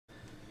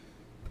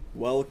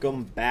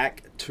Welcome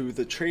back to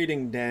the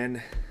trading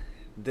den.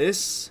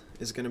 This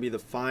is going to be the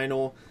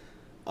final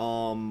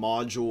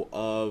module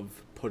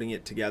of putting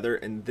it together,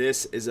 and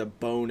this is a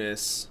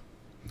bonus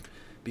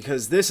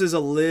because this is a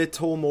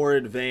little more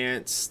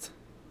advanced.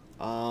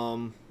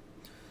 So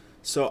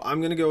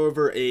I'm going to go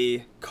over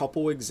a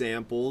couple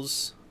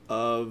examples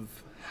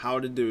of how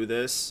to do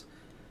this.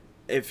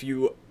 If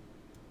you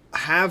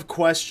have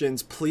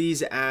questions,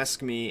 please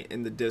ask me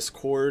in the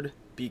Discord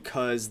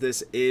because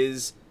this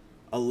is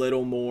a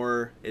little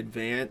more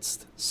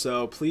advanced,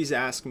 so please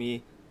ask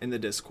me in the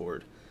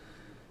Discord.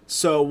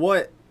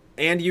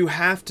 And you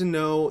have to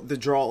know the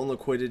draw and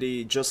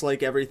liquidity just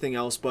like everything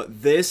else,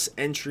 but this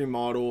entry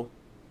model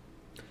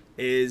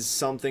is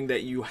something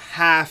that you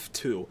have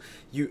to,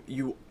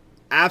 you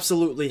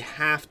absolutely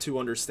have to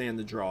understand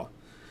the draw.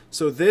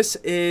 So this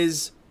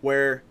is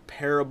where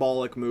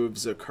parabolic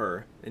moves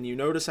occur, and you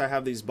notice I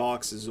have these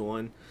boxes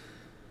on.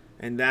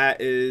 And that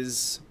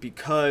is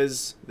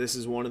because this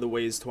is one of the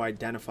ways to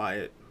identify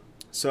it.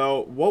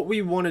 So what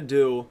we want to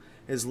do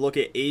is look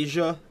at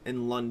Asia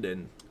and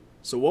London.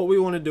 So what we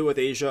want to do with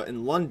Asia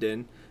and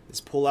London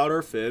is pull out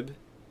our fib,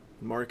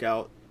 mark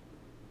out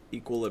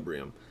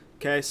equilibrium.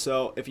 Okay,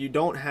 so if you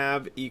don't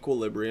have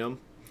equilibrium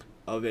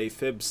of a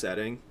fib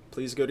setting,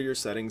 please go to your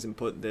settings and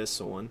put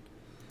this on.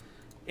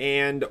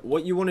 And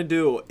what you want to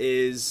do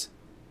is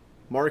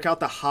mark out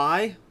the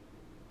high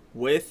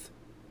with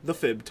the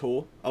fib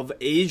tool of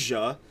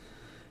Asia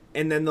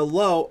and then the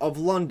low of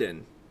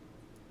London.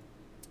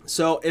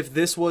 So if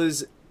this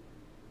was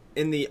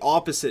in the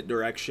opposite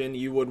direction,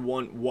 you would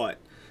want what?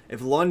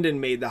 If London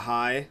made the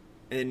high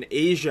and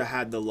Asia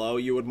had the low,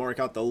 you would mark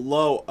out the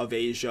low of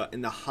Asia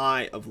and the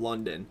high of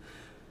London.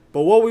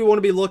 But what we want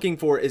to be looking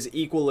for is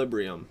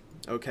equilibrium,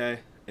 okay?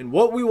 And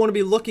what we want to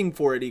be looking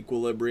for at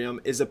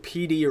equilibrium is a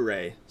PD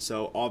array.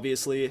 So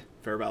obviously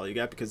fair value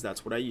gap, because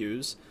that's what I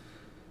use.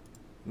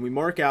 We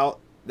mark out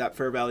that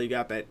fair value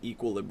gap at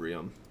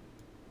equilibrium.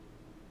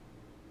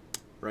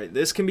 Right,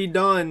 this can be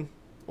done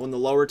on the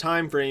lower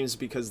time frames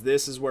because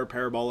this is where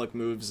parabolic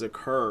moves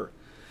occur.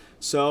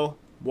 So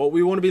what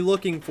we want to be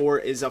looking for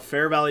is a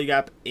fair value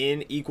gap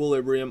in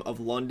equilibrium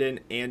of London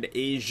and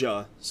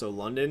Asia. So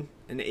London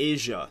and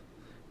Asia.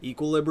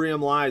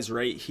 Equilibrium lies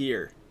right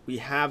here. We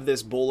have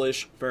this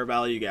bullish fair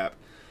value gap.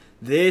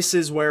 This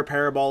is where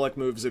parabolic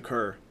moves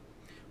occur.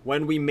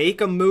 When we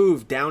make a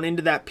move down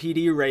into that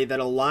PD array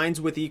that aligns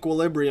with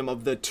equilibrium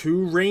of the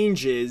two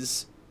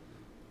ranges,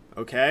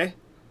 okay,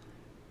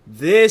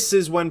 this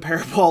is when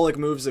parabolic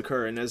moves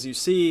occur. And as you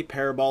see,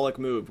 parabolic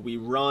move, we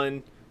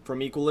run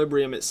from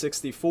equilibrium at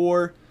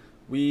 64,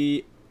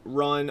 we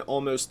run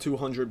almost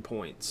 200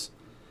 points.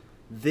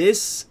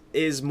 This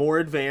is more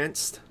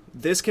advanced.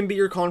 This can be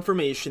your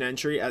confirmation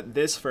entry at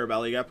this fair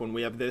value gap when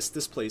we have this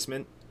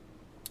displacement,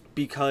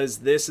 because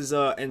this is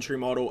an entry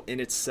model in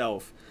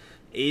itself.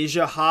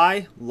 Asia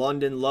high,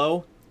 London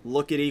low,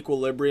 look at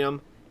equilibrium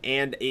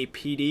and a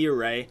PD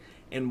array,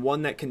 and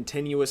one that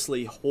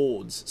continuously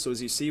holds. So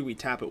as you see, we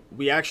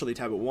actually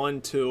tap it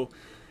 1, 2,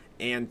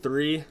 and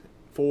 3,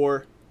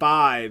 4,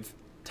 5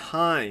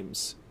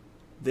 times.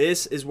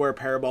 This is where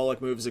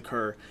parabolic moves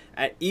occur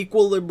at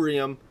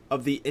equilibrium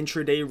of the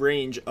intraday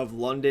range of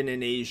London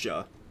and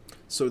Asia.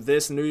 So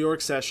this New York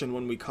session,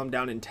 when we come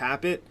down and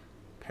tap it,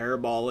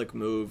 parabolic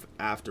move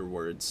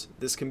afterwards.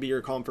 This can be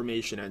your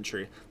confirmation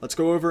entry. Let's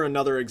go over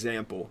another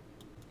example.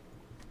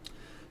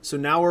 So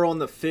now we're on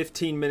the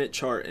 15-minute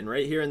chart, and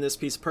right here in this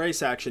piece of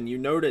price action, you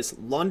notice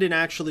London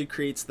actually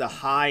creates the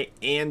high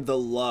and the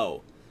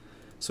low.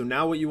 So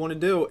now what you want to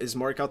do is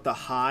mark out the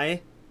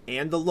high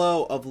and the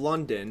low of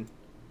London.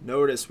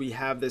 Notice we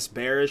have this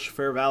bearish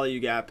fair value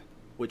gap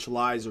which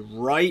lies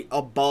right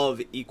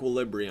above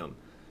equilibrium.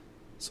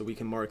 So we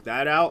can mark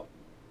that out.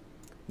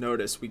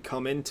 Notice we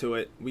come into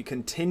it, we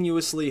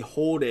continuously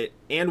hold it,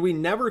 and we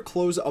never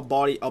close a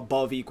body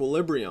above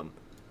equilibrium.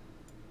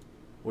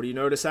 What do you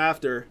notice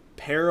after?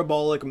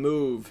 Parabolic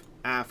move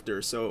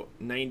after. So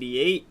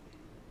 98.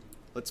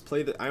 Let's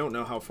play the, I don't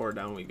know how far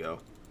down we go.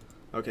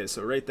 Okay,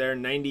 so right there,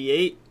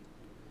 98.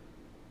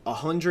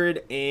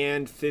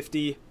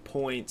 150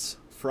 points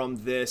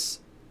from this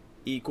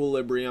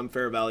equilibrium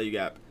fair value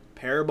gap.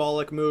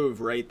 Parabolic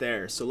move right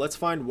there. So let's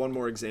find one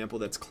more example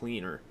that's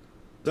cleaner.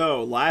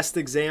 So last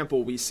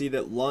example, we see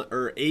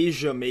that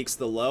Asia makes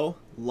the low,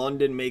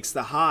 London makes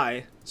the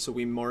high, so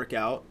we mark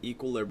out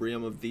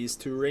equilibrium of these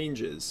two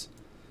ranges.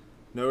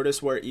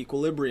 Notice where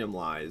equilibrium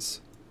lies,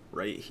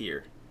 right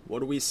here. What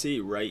do we see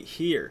right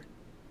here?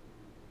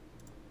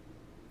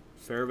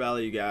 Fair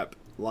value gap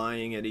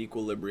lying at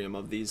equilibrium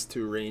of these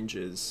two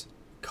ranges.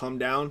 Come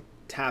down,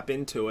 tap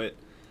into it,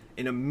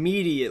 and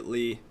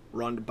immediately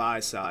run to buy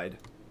side.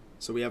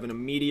 So we have an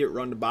immediate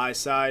run to buy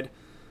side.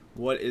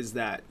 What is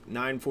that?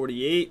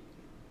 948.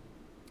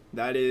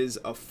 That is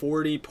a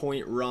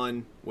 40-point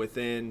run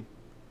within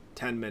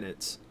 10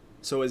 minutes.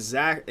 So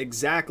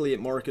exactly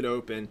at market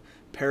open,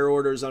 pair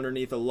orders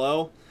underneath a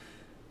low.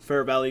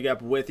 fair value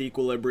gap with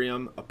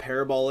equilibrium, a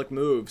parabolic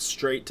move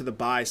straight to the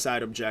buy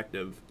side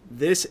objective.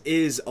 This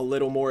is a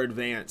little more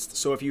advanced,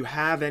 so if you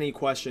have any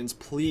questions,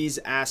 please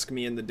ask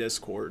me in the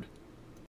Discord.